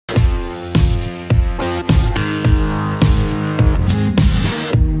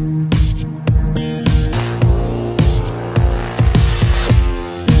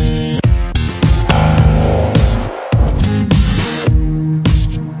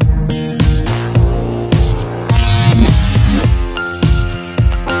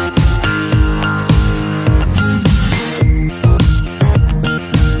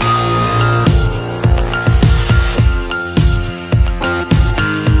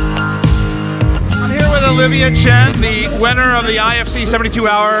Olivia Chen, the winner of the IFC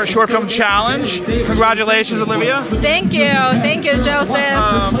 72-hour short film challenge. Congratulations, Olivia. Thank you,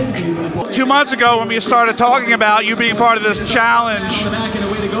 Joseph. 2 months ago, when we started talking about you being part of this challenge,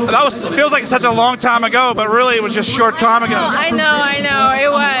 it feels like such a long time ago, but really it was just a short time ago. I know, it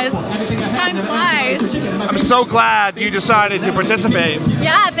was. Time flies. I'm so glad you decided to participate.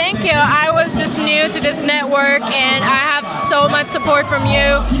 Yeah, thank you. I was just new to this network, and I have so much support from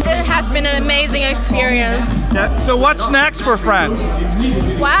you. It has been an amazing experience. Yeah. So what's next for Friends?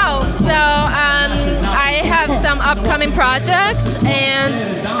 Wow, so I have some upcoming projects, and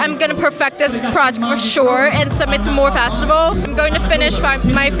I'm going to perfect this project for sure and submit to more festivals. I'm going to finish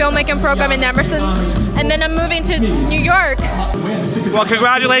my filmmaking program in Emerson, and then I'm moving to New York. Well,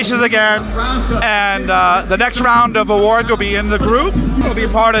 congratulations again, and the next round of awards will be in the group. It'll be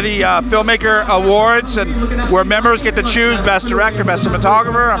part of the Filmmaker Awards, and where members get to choose Best Director, Best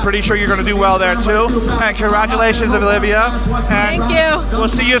Cinematographer. I'm pretty sure you're going to do well there too. And congratulations, Olivia. And thank you. We'll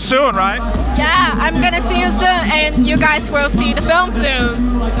see you soon, right? Yeah, I'm going to see you soon, and you guys will see the film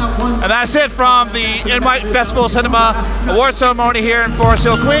soon. And that's it from the NYC Festival Cinema Award Ceremony here in Forest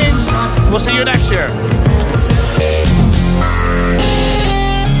Hill, Queens. We'll see you next year.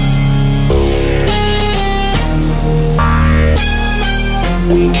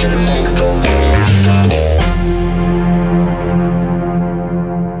 We can